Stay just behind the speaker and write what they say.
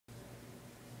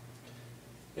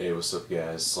Hey, what's up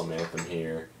guys, Slim Anthem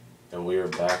here, and we are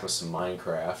back with some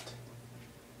Minecraft.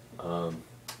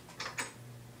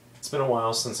 It's been a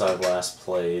while since I've last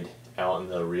played out in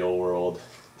the real world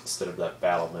instead of that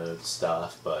battle mode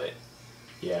stuff, but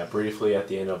yeah, briefly at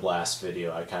the end of last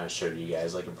video I kind of showed you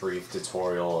guys like a brief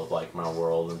tutorial of like my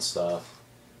world and stuff.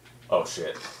 Oh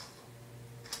shit.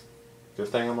 Good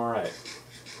thing I'm alright.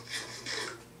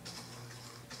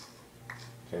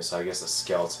 Okay, so I guess a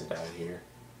skeleton down here.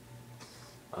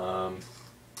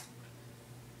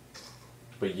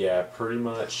 But yeah, pretty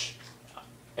much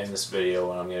in this video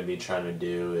what I'm going to be trying to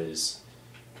do is,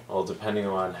 well, depending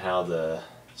on how the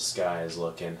sky is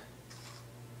looking,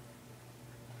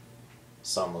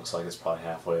 sun looks like it's probably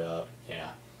halfway up,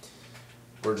 yeah.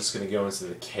 We're just going to go into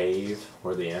the cave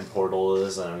where the end portal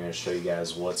is, and I'm going to show you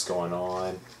guys what's going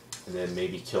on, and then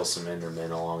maybe kill some endermen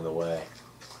along the way.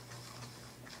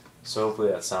 So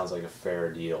hopefully that sounds like a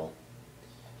fair deal.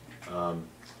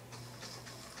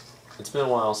 It's been a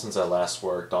while since I last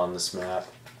worked on this map,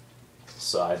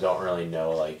 so I don't really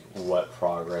know like what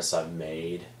progress I've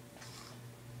made.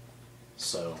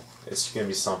 So it's going to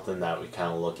be something that we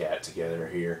kind of look at together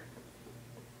here.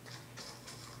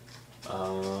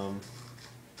 I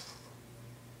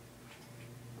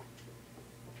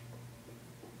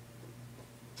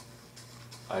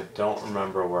don't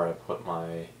remember where I put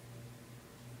my...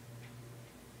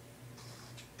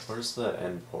 Where's the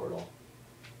end portal?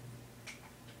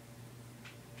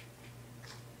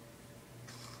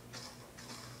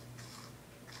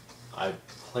 I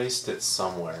placed it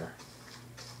somewhere,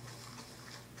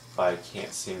 but I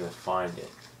can't seem to find it.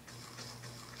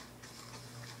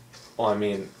 Well, I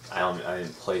mean, I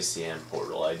didn't place the end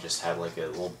portal, I just have like a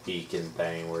little beacon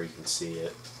thing where you can see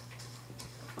it.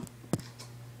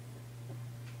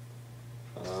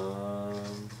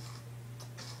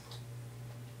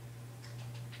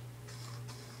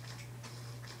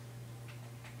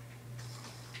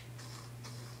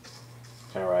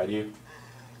 Can I ride you?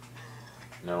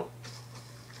 Nope.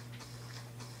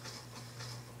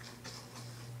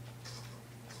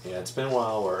 Yeah, it's been a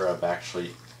while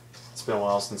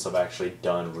since I've actually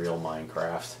done real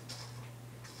Minecraft.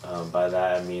 By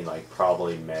that I mean like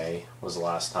probably May was the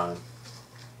last time.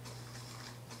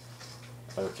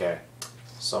 Okay,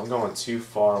 so I'm going too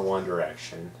far in one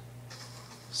direction,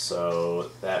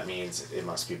 so that means it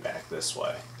must be back this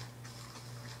way.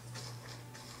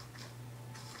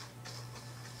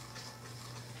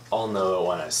 I'll know it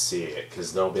when I see it,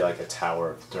 because there'll be like a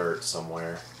tower of dirt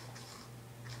somewhere.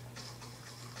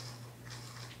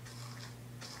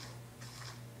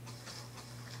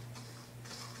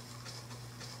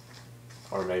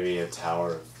 Or maybe a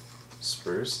tower of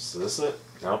spruce. Is this it?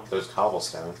 Nope, there's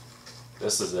cobblestone.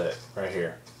 This is it, right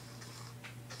here.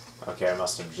 Okay, I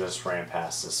must have just ran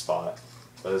past this spot.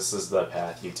 But this is the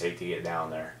path you take to get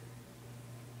down there.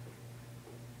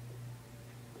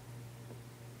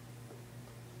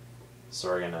 So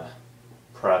we're gonna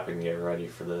prep and get ready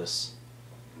for this.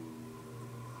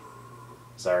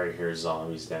 So I already hear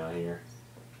zombies down here.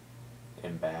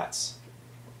 And bats.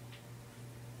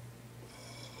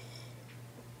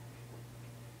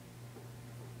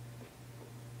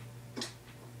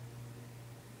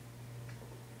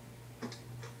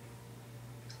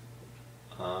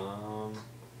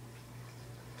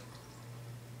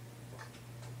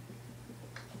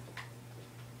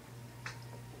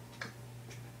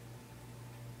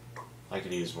 I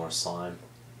could use more slime.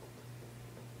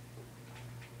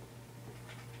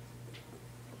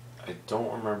 I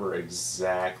don't remember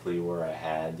exactly where I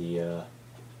had the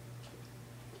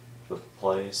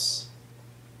place.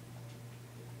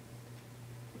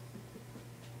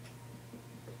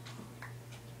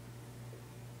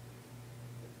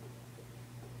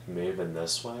 It may have been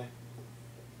this way.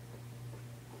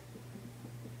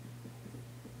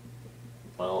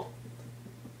 Well,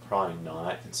 probably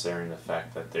not, considering the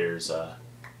fact that there's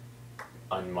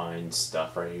unmined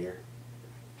stuff right here.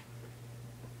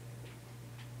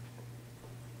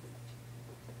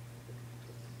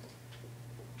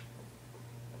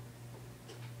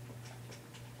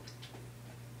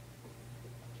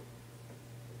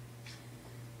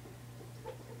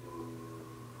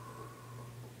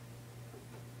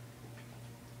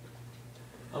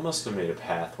 I must have made a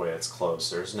pathway that's close.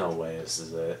 There's no way this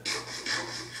is it.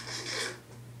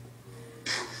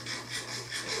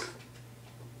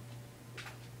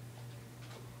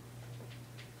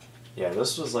 Yeah,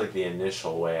 this was like the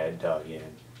initial way I dug in.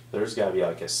 There's gotta be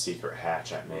like a secret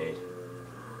hatch I made.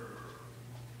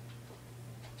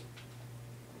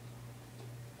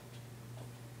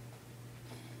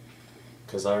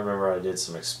 Because I remember I did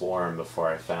some exploring before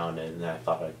I found it, and I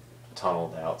thought I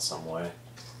tunneled out some way.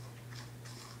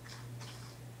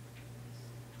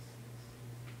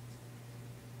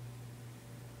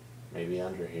 Maybe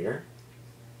under here?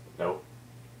 Nope.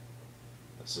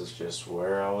 This is just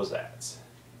where I was at.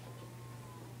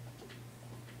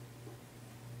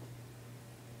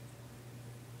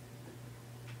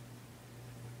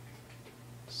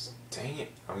 Dang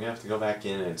it. I'm gonna have to go back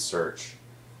in and search.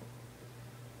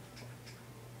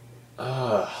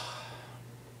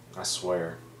 I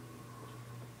swear.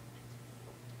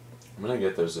 I'm gonna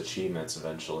get those achievements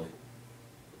eventually.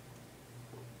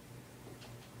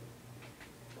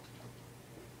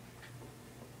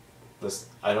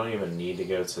 I don't even need to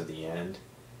go to the end.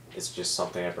 It's just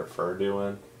something I prefer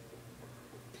doing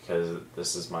because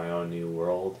this is my own new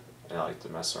world and I like to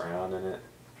mess around in it.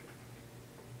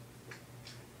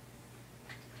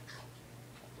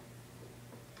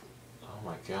 Oh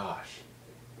my gosh.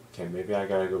 Okay, maybe I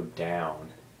gotta go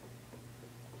down.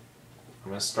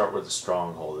 I'm gonna start where the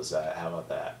stronghold is at. How about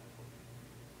that?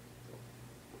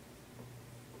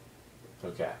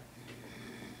 Okay.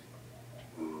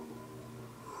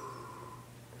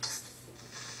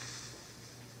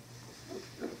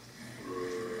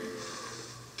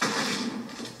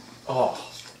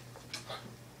 Oh.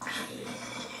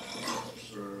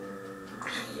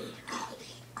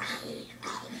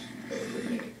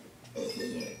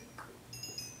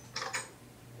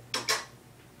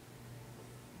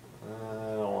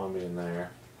 I don't want to be in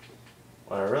there.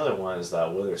 What I really want is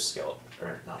that wither skeleton,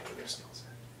 or not wither skeleton,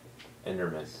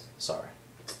 Enderman. Sorry.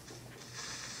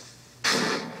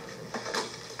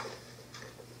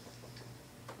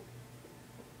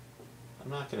 I'm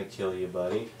not gonna kill you,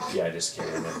 buddy. Yeah, just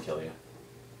kidding. I'm gonna kill you.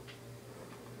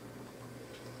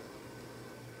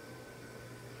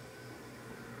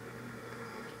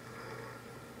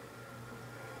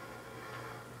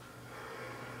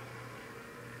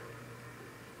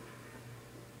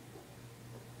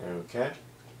 Okay.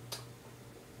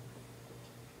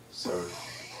 So,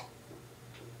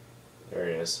 there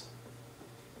he is.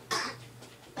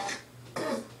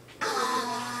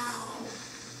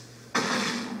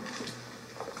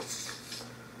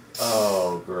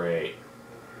 Oh, great.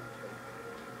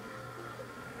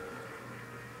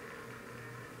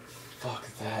 Fuck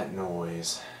that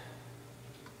noise.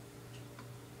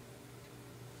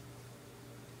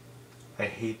 I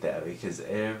hate that because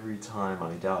every time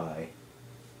I die,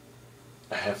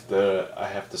 I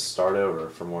have to start over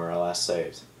from where I last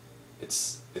saved.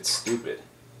 It's stupid.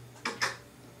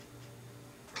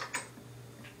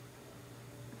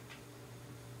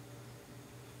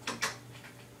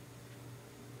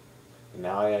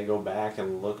 Now I gotta go back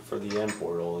and look for the end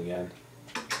portal again.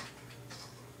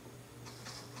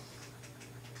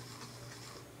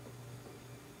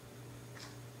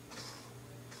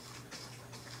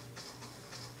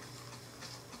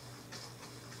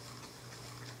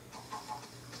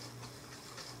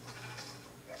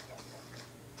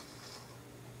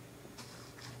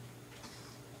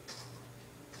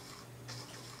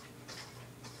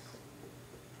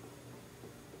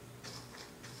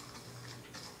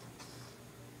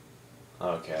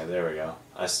 Okay, there we go.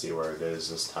 I see where it is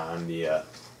this time. The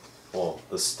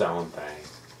stone thing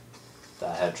that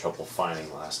I had trouble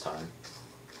finding last time.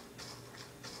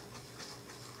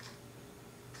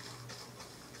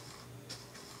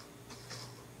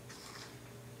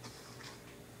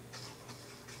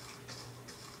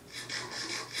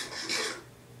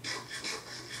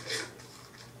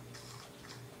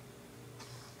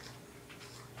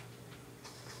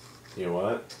 You know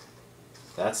what?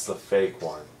 That's the fake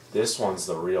one. This one's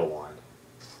the real one.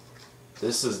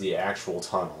 This is the actual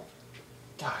tunnel.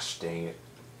 Gosh dang it.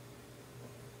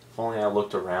 If only I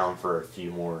looked around for a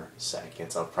few more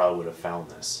seconds, I probably would have found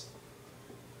this.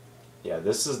 Yeah,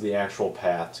 this is the actual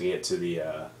path to get to the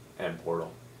end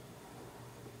portal.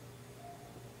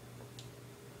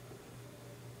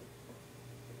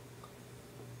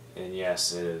 And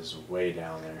yes, it is way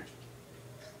down there.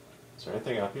 Is there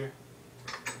anything up here?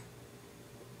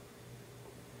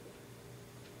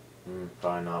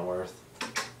 Probably not worth.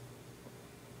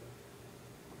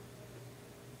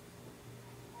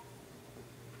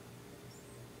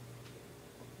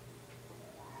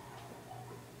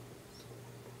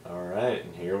 Alright,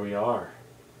 and here we are.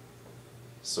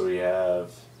 So we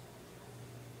have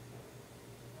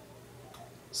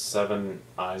 7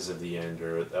 Eyes of the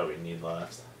Ender that we need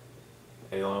left.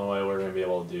 And the only way we're going to be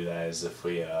able to do that is if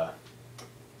we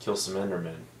kill some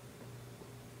Endermen.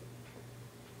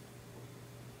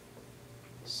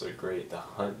 So great, the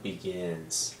hunt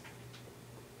begins.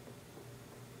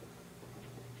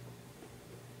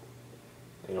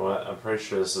 You know what, I'm pretty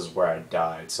sure this is where I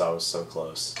died, so I was so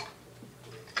close.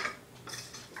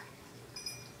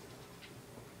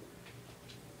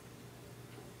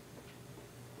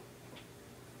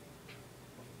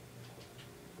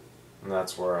 And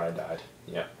that's where I died.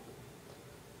 Yep.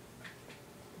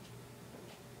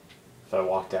 If I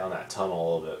walked down that tunnel a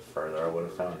little bit further, I would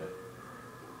have found it.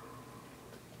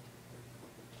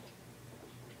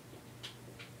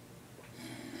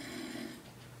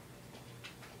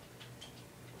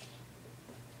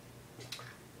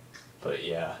 But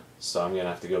yeah, so I'm going to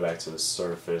have to go back to the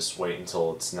surface, wait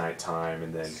until it's nighttime,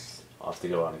 and then I'll have to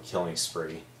go on a killing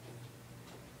spree.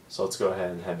 So let's go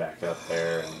ahead and head back up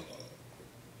there and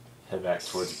head back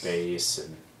towards base,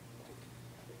 and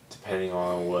depending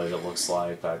on what it looks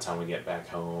like by the time we get back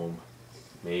home,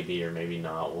 maybe or maybe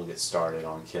not, we'll get started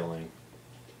on killing.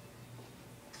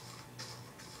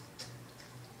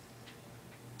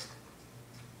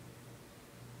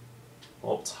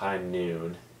 Well, it's high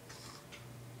noon.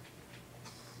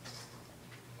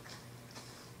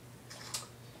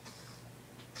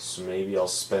 So maybe I'll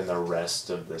spend the rest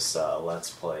of this Let's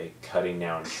Play cutting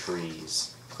down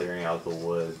trees, clearing out the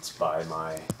woods by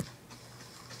my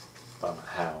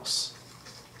house.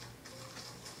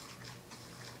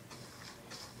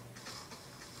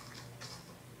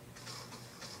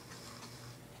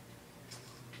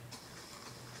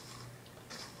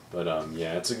 But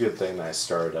yeah, it's a good thing that I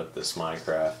started up this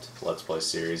Minecraft Let's Play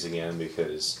series again,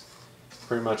 because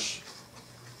pretty much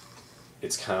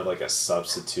it's kind of like a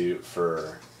substitute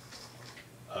for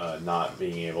not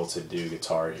being able to do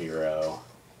Guitar Hero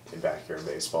in Backyard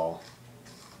Baseball,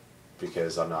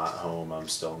 because I'm not home. I'm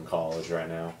still in college right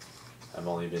now. I've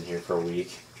only been here for a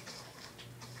week.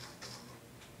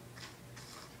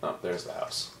 Oh, there's the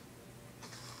house.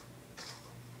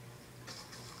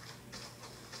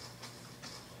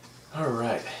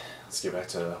 Alright, let's get back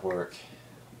to work.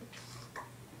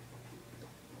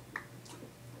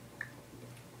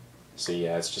 So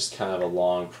yeah, it's just kind of a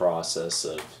long process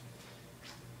of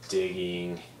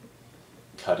digging,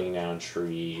 cutting down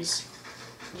trees,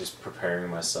 just preparing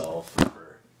myself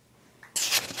for...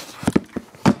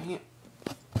 Dang it.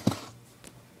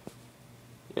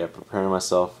 Yeah, preparing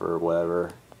myself for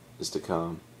whatever is to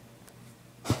come.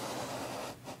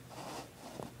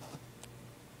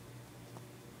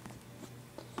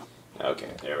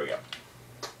 Okay, there we go.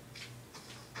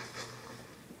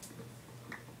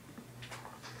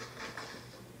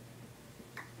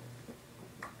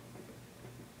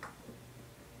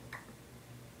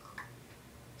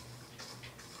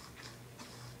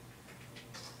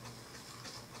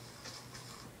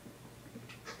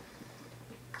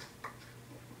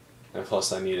 And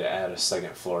plus I need to add a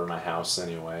second floor to my house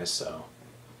anyway, so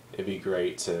it'd be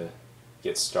great to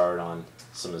get started on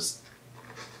some of this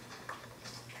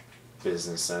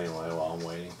business anyway while I'm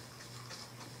waiting.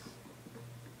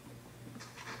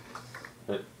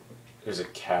 But there's a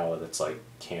cow that's like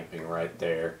camping right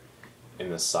there in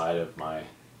the side of my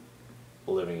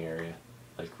living area,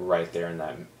 like right there in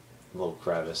that little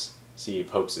crevice. See, he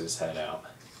pokes his head out.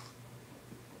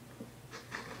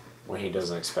 When he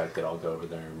doesn't expect it, I'll go over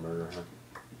there and murder him.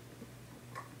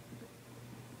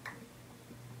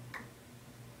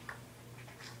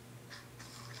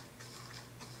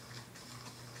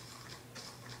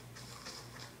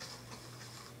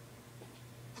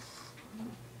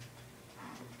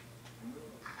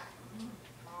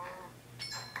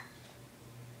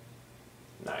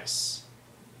 Nice.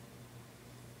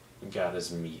 Got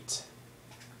his meat.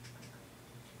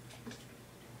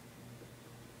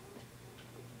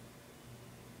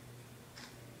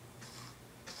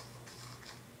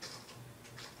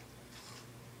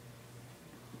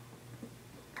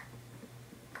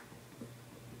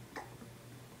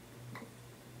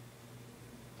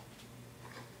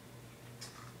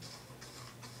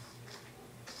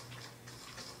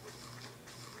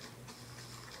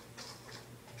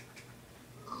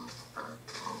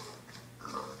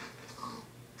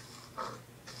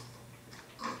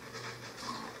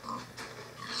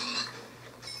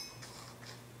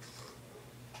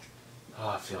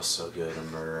 Oh, it feels so good to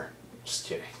murder. Just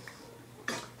kidding.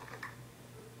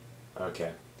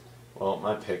 Okay. Well,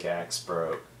 my pickaxe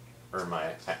broke. Or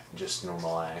my just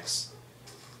normal axe.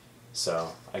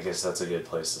 So, I guess that's a good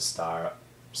place to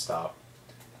stop.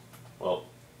 Well,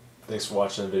 thanks for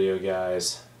watching the video,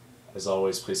 guys. As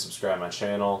always, please subscribe to my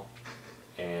channel.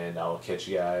 And I will catch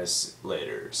you guys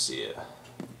later. See ya.